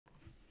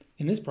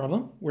In this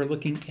problem, we're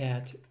looking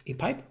at a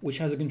pipe which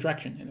has a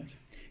contraction in it.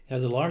 It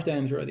has a large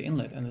diameter at the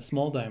inlet and a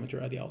small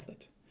diameter at the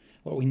outlet.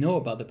 What we know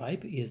about the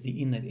pipe is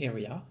the inlet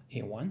area,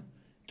 A1,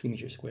 2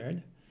 meters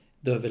squared.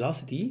 The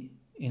velocity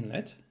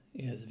inlet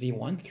is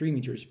V1, 3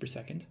 meters per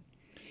second.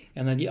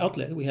 And at the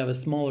outlet, we have a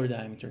smaller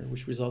diameter,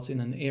 which results in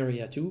an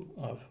area 2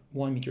 of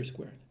 1 meter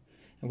squared.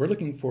 And we're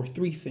looking for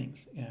three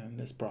things in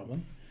this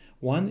problem.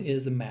 One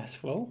is the mass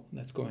flow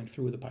that's going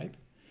through the pipe.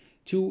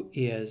 Two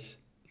is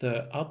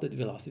the outlet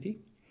velocity.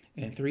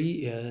 And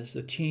three is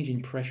the change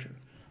in pressure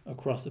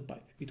across the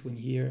pipe between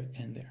here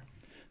and there.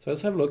 So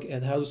let's have a look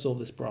at how to solve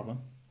this problem.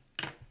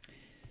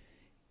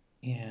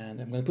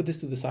 And I'm going to put this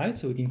to the side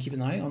so we can keep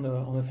an eye on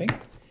the thing.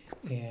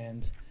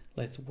 And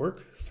let's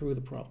work through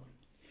the problem.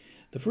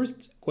 The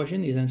first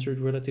question is answered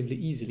relatively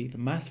easily. The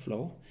mass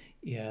flow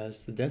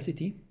is the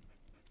density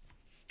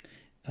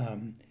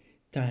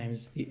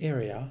times the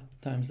area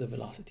times the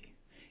velocity.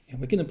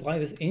 And we can apply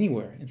this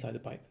anywhere inside the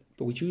pipe,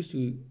 but we choose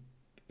to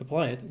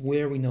apply it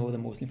where we know the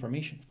most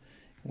information,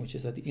 which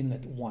is at the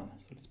inlet 1.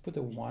 So let's put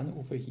a 1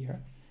 over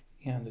here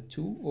and the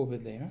 2 over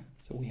there,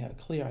 so we have a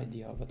clear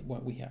idea of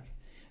what we have.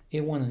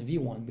 A1 and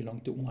V1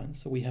 belong to 1,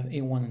 so we have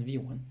A1 and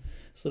V1.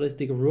 So let's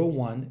take rho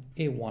 1,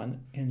 A1,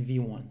 and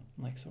V1,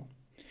 like so.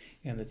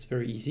 And it's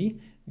very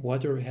easy.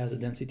 Water has a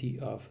density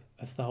of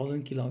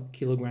 1,000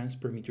 kilograms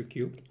per meter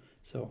cubed,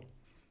 so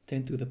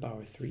 10 to the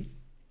power 3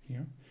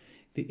 here.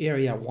 The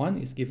area 1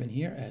 is given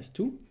here as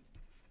 2,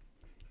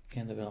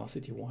 and the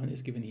velocity 1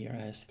 is given here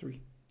as 3.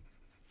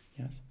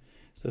 Yes.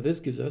 So this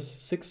gives us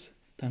 6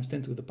 times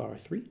 10 to the power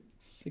 3,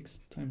 6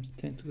 times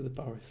 10 to the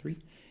power 3,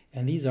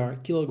 and these are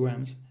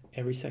kilograms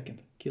every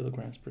second,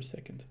 kilograms per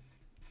second,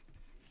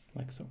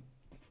 like so.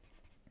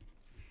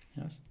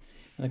 Yes.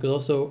 And I could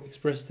also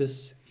express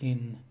this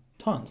in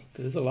tons,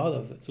 because it's a lot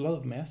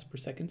of mass per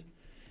second,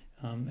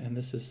 and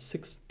this is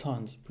 6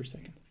 tons per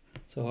second.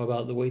 So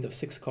about the weight of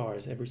 6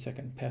 cars every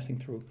second passing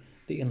through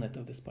the inlet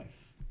of this pipe.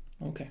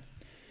 Okay.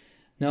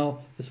 Now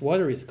this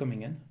water is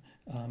coming in.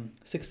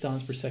 6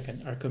 tons per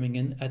second are coming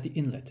in at the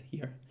inlet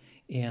here,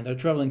 and they're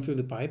traveling through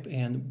the pipe,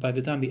 and by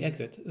the time they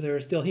exit,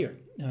 they're still here.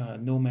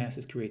 No mass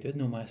is created,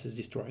 no mass is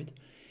destroyed.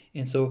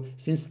 And so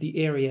since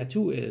the area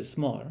 2 is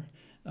smaller,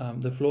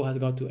 the flow has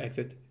got to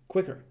exit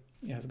quicker.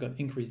 It has got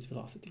increased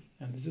velocity.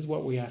 And this is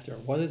what we're after.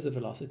 What is the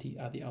velocity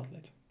at the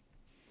outlet?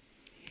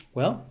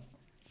 Well,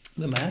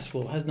 the mass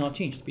flow has not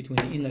changed between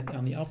the inlet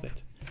and the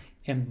outlet.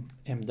 M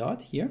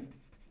dot here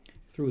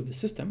through the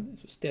system,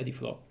 it's a steady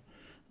flow,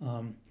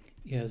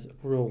 is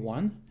rho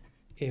 1,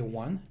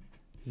 A1,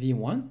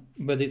 V1,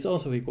 but it's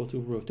also equal to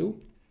rho 2,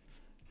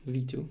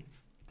 V2,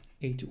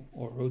 A2,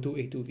 or rho 2,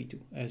 A2, V2,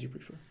 as you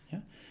prefer. Yeah.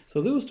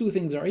 So those two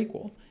things are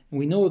equal, and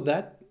we know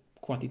that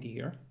quantity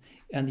here.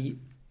 And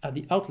at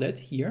the outlet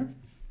here,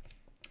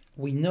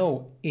 we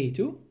know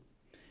A2,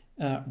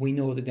 we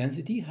know the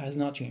density has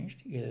not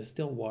changed. It is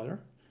still water,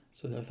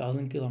 so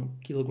 1,000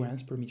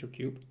 kilograms per meter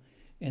cube.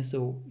 And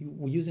so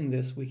using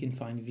this, we can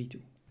find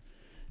V2.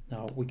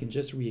 Now we can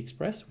just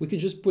re-express. We could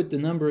just put the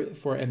number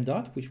for m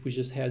dot, which we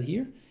just had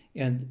here,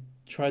 and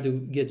try to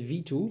get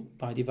V2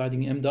 by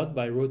dividing m dot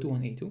by rho 2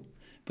 and A2.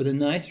 But a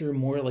nicer,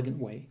 more elegant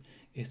way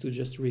is to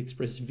just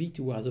re-express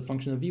V2 as a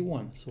function of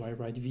V1. So I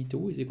write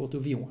V2 is equal to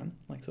V1,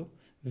 like so.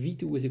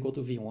 V2 is equal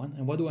to V1.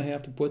 And what do I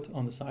have to put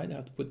on the side? I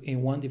have to put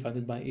A1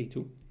 divided by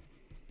A2.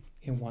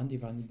 A1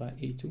 divided by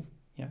A2,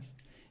 yes.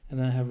 And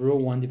then I have rho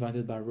 1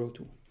 divided by rho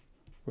 2.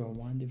 Rho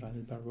 1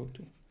 divided by rho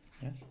 2,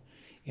 yes.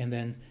 And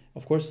then,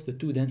 of course, the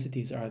two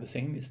densities are the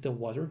same. It's still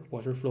water.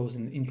 Water flows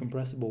in an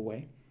incompressible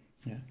way.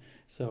 Yeah.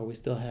 So we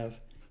still have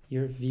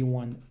here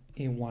V1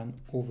 A1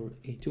 over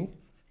A2,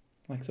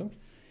 like so.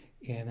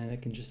 And then I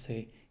can just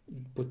say,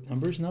 put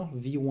numbers now.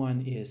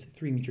 V1 is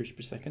 3 meters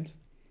per second.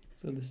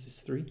 So this is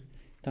 3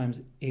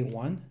 times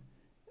A1.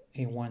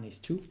 A1 is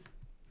 2.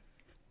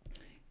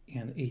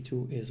 And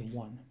A2 is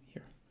 1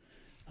 here.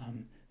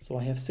 So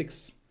I have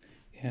 6.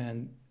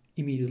 And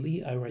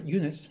immediately I write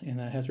units,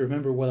 and I have to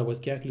remember what I was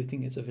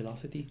calculating. It's a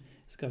velocity.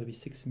 It's got to be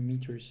 6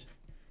 meters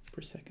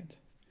per second.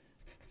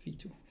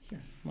 V2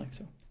 here, like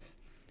so.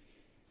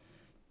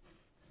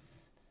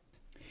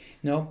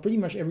 Now, pretty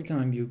much every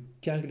time you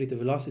calculate the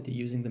velocity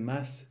using the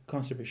mass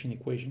conservation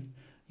equation,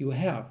 you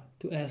have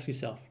to ask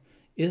yourself,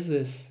 is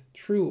this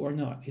true or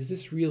not? Is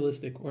this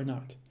realistic or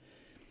not?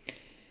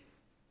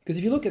 Because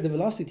if you look at the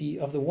velocity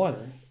of the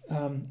water,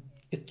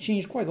 it's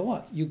changed quite a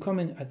lot. You come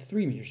in at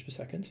 3 meters per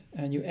second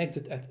and you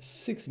exit at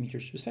 6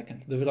 meters per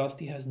second. The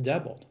velocity has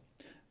doubled.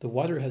 The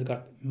water has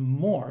got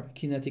more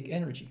kinetic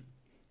energy.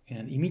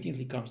 And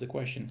immediately comes the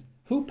question,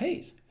 who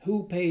pays?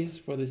 Who pays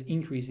for this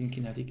increase in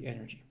kinetic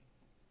energy?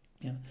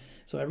 Yeah.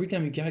 So every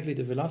time you calculate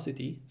the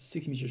velocity,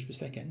 6 meters per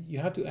second, you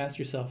have to ask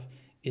yourself,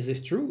 is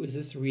this true? Is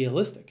this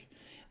realistic?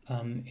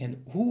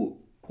 And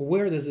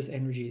where does this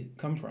energy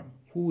come from?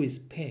 Who is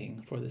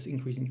paying for this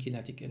increase in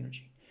kinetic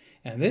energy?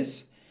 And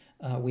this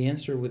we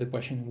answer with the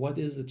question, what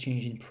is the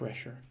change in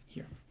pressure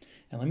here?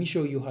 And let me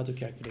show you how to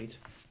calculate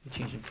the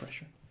change in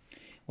pressure.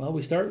 Well,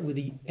 we start with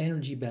the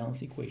energy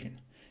balance equation.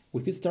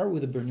 We could start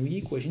with the Bernoulli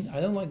equation. I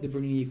don't like the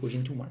Bernoulli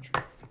equation too much.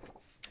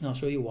 And I'll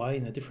show you why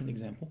in a different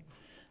example.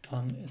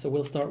 So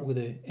we'll start with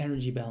the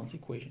energy balance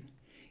equation.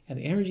 And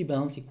the energy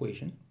balance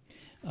equation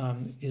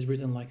is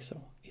written like so.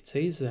 It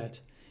says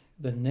that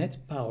the net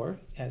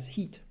power as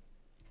heat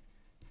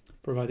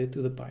provided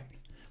to the pipe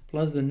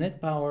plus the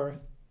net power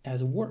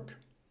as work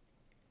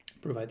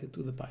provided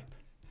to the pipe.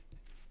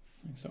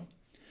 And so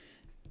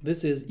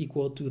this is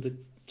equal to the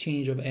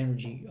change of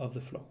energy of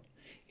the flow.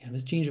 And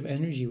this change of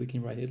energy, we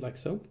can write it like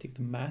so. We take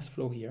the mass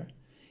flow here,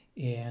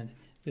 and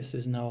this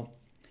is now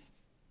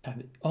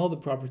all the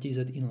properties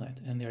at the inlet.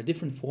 And there are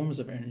different forms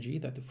of energy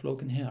that the flow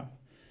can have.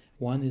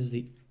 One is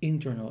the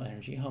internal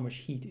energy, how much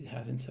heat it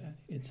has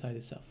inside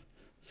itself.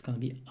 It's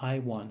going to be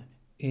I1.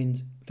 In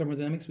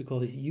thermodynamics, we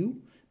call it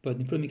U, but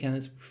in fluid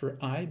mechanics, we prefer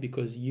I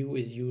because U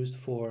is used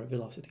for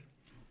velocity.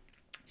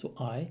 So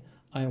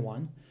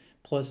I1,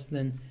 plus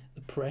then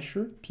the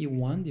pressure,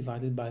 P1,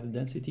 divided by the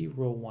density,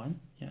 ρ1,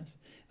 yes.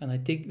 And I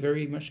take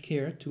very much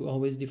care to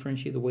always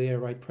differentiate the way I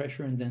write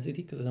pressure and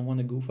density because I don't want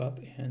to goof up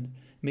and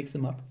mix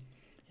them up,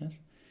 yes.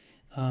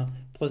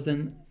 Plus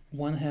then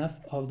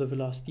 1/2 of the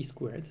velocity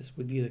squared, this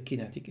would be the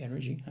kinetic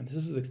energy, and this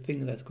is the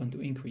thing that's going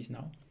to increase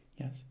now,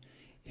 yes.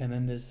 And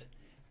then there's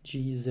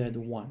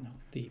GZ1,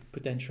 the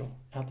potential,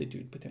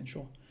 altitude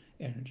potential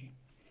energy.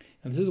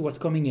 And this is what's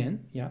coming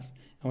in, yes.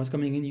 And what's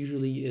coming in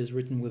usually is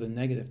written with a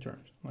negative term,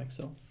 like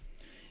so.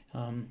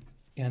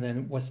 And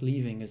then what's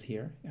leaving is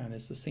here, and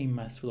it's the same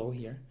mass flow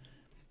here,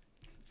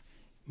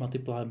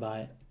 multiplied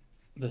by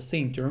the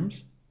same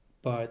terms,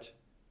 but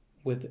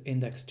with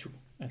index 2.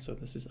 And so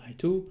this is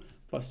I2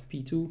 plus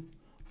P2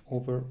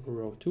 over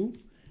ρ2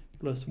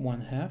 plus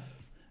 1/2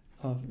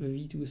 of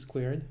V2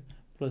 squared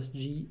plus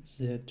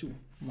GZ2,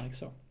 like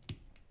so.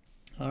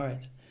 All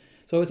right,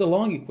 so it's a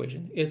long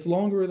equation. It's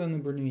longer than the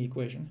Bernoulli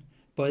equation,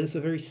 but it's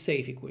a very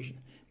safe equation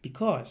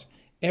because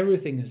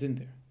everything is in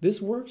there. This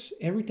works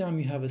every time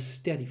you have a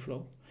steady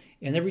flow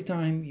and every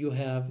time you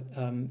have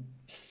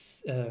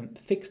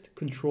fixed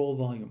control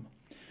volume.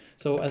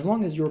 So as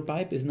long as your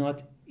pipe is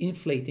not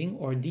inflating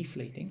or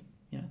deflating,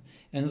 yeah,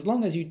 and as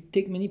long as you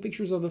take many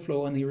pictures of the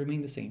flow and they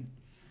remain the same,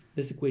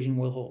 this equation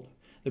will hold.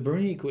 The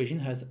Bernoulli equation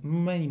has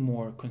many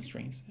more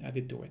constraints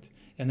added to it,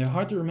 and they're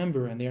hard to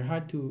remember and they're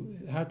hard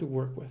to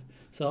work with.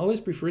 So I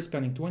always prefer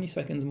spending 20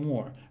 seconds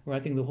more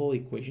writing the whole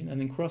equation and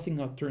then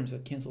crossing out terms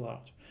that cancel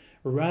out,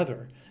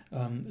 rather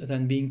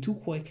than being too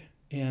quick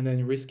and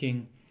then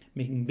risking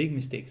making big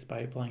mistakes by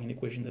applying an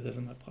equation that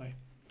doesn't apply.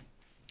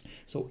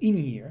 So in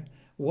here,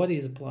 what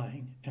is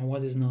applying and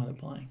what is not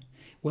applying?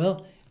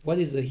 Well, what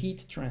is the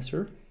heat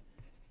transfer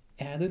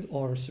added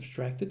or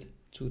subtracted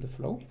to the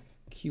flow,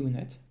 Q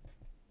net,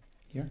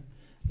 here?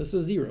 This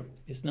is 0.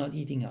 It's not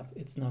heating up.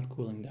 It's not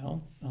cooling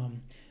down.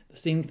 The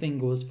same thing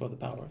goes for the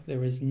power.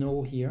 There is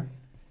no here.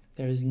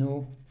 There is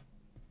no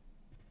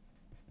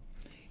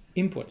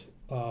input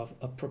of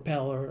a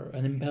propeller,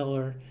 an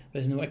impeller.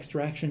 There's no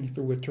extraction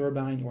through a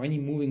turbine or any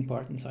moving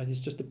part inside. It's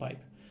just a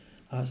pipe.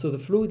 So the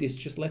fluid is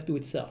just left to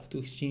itself to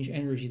exchange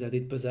energy that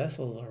it possesses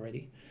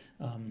already.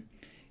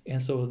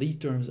 And so these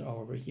terms are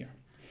over here.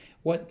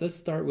 Let's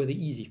start with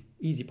the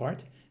easy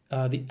part.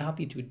 The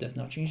altitude does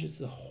not change.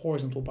 It's a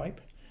horizontal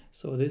pipe.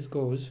 So this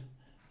goes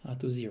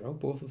to 0.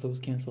 Both of those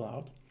cancel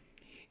out.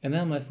 And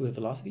then I'm left with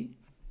velocity,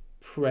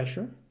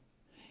 pressure,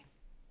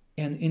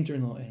 and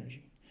internal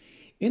energy.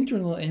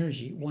 Internal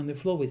energy, when the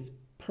flow is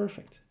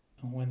perfect,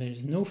 and when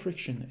there's no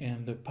friction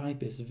and the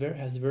pipe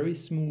has very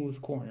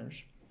smooth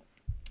corners,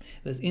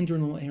 this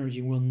internal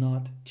energy will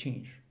not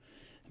change.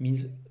 It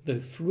means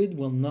the fluid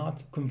will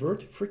not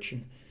convert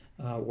friction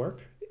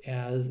work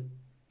as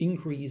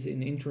increase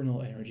in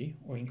internal energy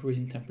or increase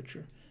in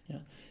temperature.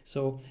 Yeah.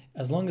 So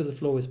as long as the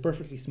flow is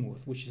perfectly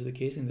smooth, which is the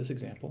case in this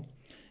example,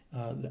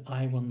 the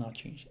I will not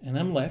change. And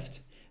I'm left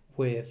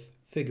with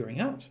figuring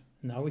out,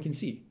 now we can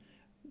see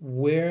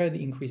where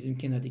the increase in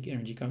kinetic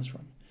energy comes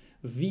from.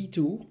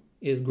 V2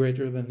 is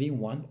greater than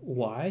V1.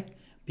 Why?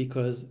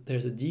 Because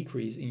there's a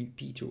decrease in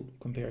P2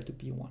 compared to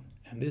P1.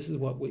 And this is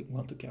what we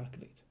want to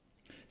calculate.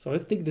 So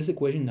let's take this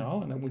equation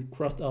now, and then we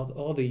crossed out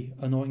all the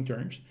annoying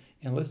terms,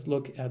 and let's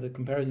look at the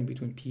comparison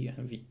between P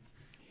and V.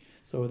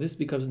 So this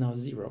becomes now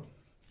 0.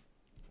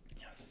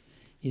 Yes,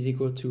 is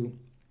equal to,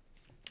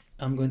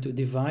 I'm going to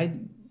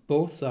divide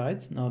both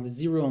sides, now the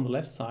 0 on the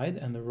left side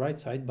and the right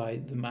side, by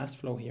the mass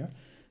flow here.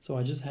 So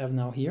I just have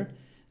now here,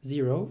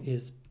 0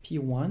 is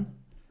P1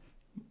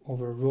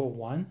 over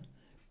ρ1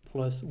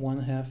 plus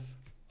 1/2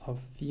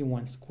 of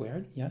V1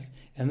 squared, yes.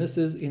 And this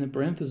is in a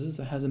parenthesis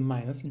that has a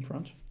minus in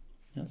front,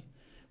 yes.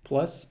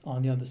 Plus,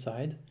 on the other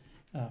side,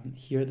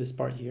 here, this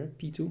part here,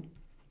 P2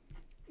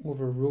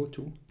 over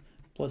ρ2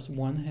 plus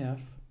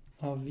 1/2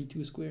 of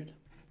V2 squared,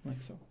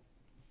 like so.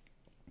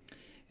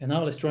 And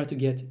now let's try to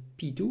get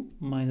P2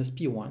 minus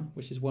P1,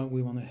 which is what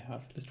we want to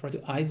have. Let's try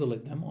to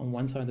isolate them on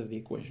one side of the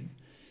equation.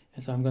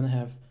 And so I'm going to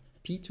have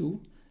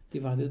P2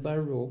 divided by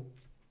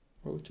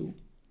ρ2,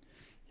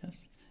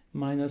 yes,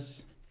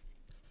 minus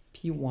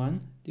P1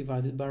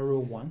 divided by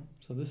ρ1.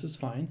 So this is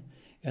fine.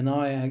 And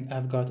now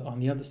I've got on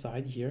the other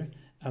side here,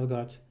 I've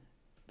got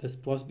this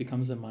plus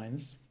becomes a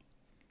minus.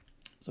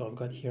 So I've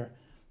got here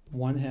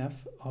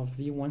 1/2 of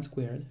V1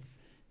 squared,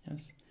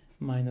 yes,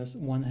 minus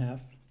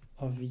 1/2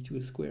 of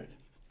V2 squared,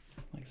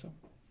 like so.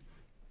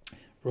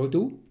 Rho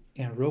 2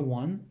 and rho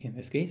 1 in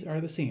this case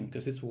are the same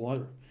because it's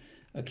water.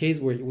 A case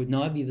where it would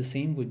not be the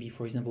same would be,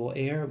 for example,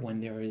 air when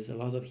there is a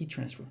loss of heat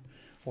transfer,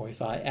 or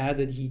if I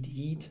added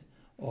heat,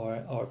 or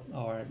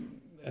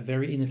a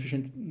very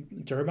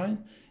inefficient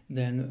turbine,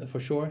 then for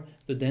sure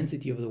the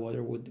density of the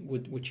water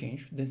would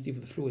change, the density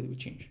of the fluid would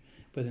change.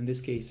 But in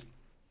this case,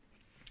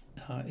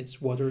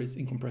 it's water is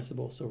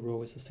incompressible, so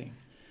rho is the same.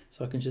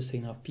 So I can just say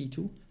now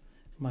P2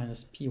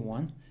 minus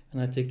P1,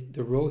 and I take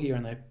the rho here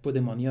and I put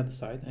them on the other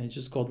side, and it's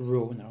just called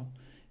rho now.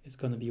 It's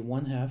going to be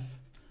 1/2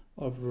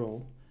 of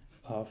rho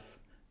of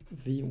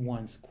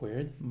V1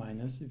 squared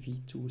minus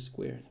V2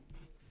 squared.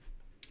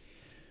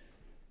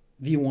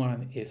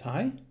 V1 is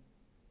high,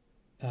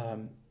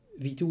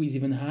 V2 is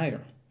even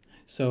higher.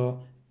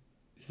 So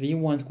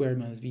V1 squared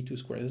minus V2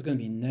 squared is going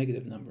to be a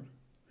negative number.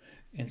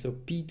 And so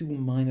P2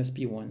 minus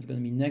P1 is going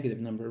to be a negative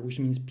number, which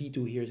means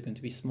P2 here is going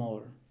to be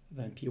smaller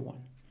than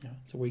P1. Yeah?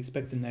 So we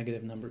expect a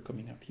negative number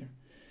coming up here.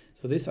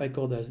 So this I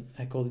call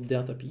it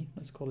delta P.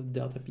 Let's call it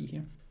delta P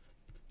here.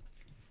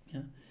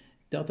 Yeah?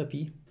 Delta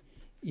P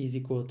is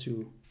equal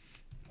to,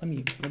 let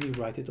me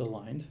write it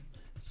aligned.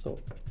 So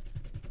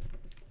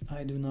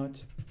I do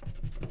not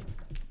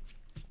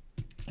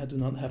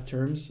have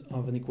terms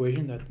of an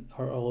equation that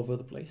are all over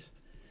the place.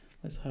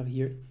 Let's have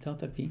here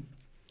delta P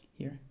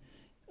here,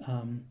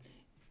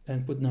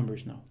 and put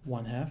numbers now.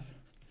 1/2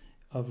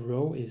 of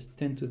rho is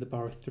 10 to the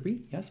power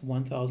 3, yes,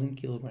 1,000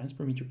 kilograms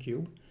per meter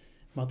cube,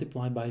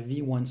 multiplied by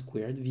V1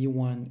 squared.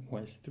 V1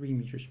 was 3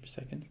 meters per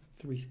second,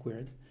 3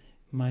 squared,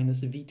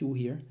 minus V2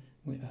 here,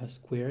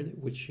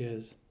 squared, which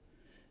is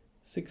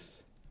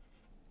 6,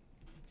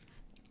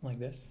 like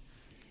this.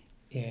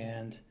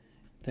 And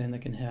then I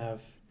can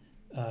have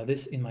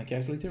this in my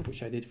calculator,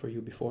 which I did for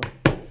you before,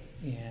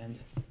 and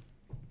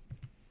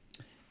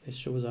this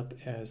shows up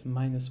as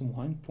minus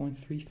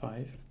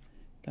 1.35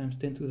 times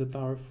 10 to the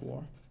power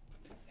 4,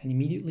 and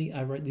immediately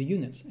I write the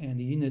units, and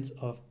the units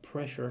of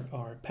pressure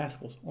are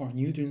pascals, or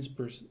newtons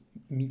per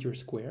meter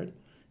squared,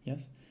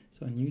 yes,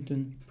 so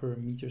Newton per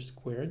meter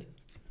squared,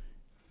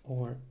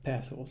 or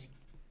pascals,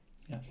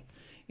 yes.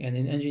 And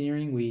in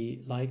engineering,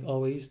 we like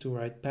always to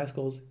write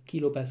pascals,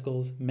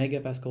 kilopascals,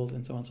 megapascals,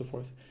 and so on and so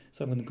forth.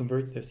 So I'm going to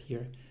convert this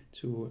here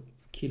to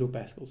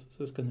kilopascals.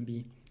 So it's going to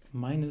be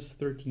minus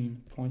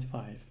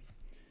 13.5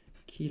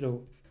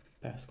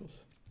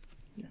 kilopascals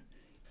here.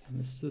 And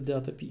this is the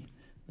delta P.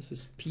 This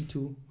is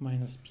P2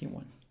 minus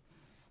P1.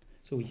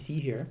 So we see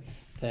here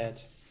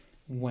that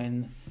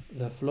when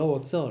the flow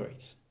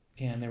accelerates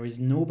and there is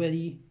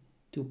nobody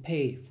to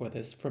pay for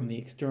this from the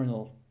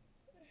external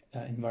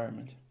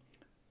environment,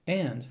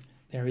 and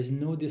there is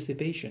no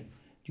dissipation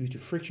due to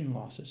friction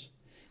losses,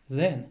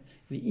 then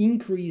the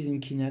increase in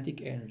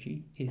kinetic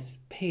energy is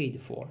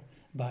paid for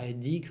by a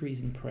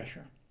decrease in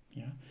pressure.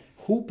 Yeah?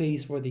 Who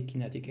pays for the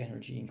kinetic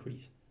energy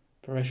increase?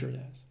 Pressure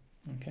does.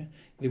 Okay?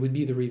 It would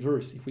be the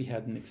reverse. If we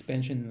had an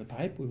expansion in the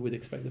pipe, we would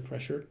expect the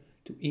pressure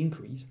to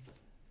increase.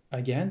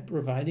 Again,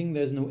 providing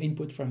there's no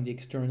input from the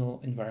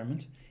external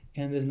environment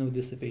and there's no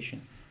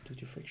dissipation due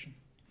to friction.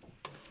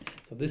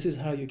 So this is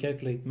how you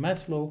calculate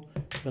mass flow,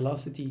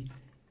 velocity,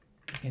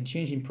 and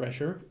change in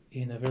pressure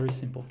in a very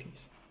simple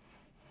case.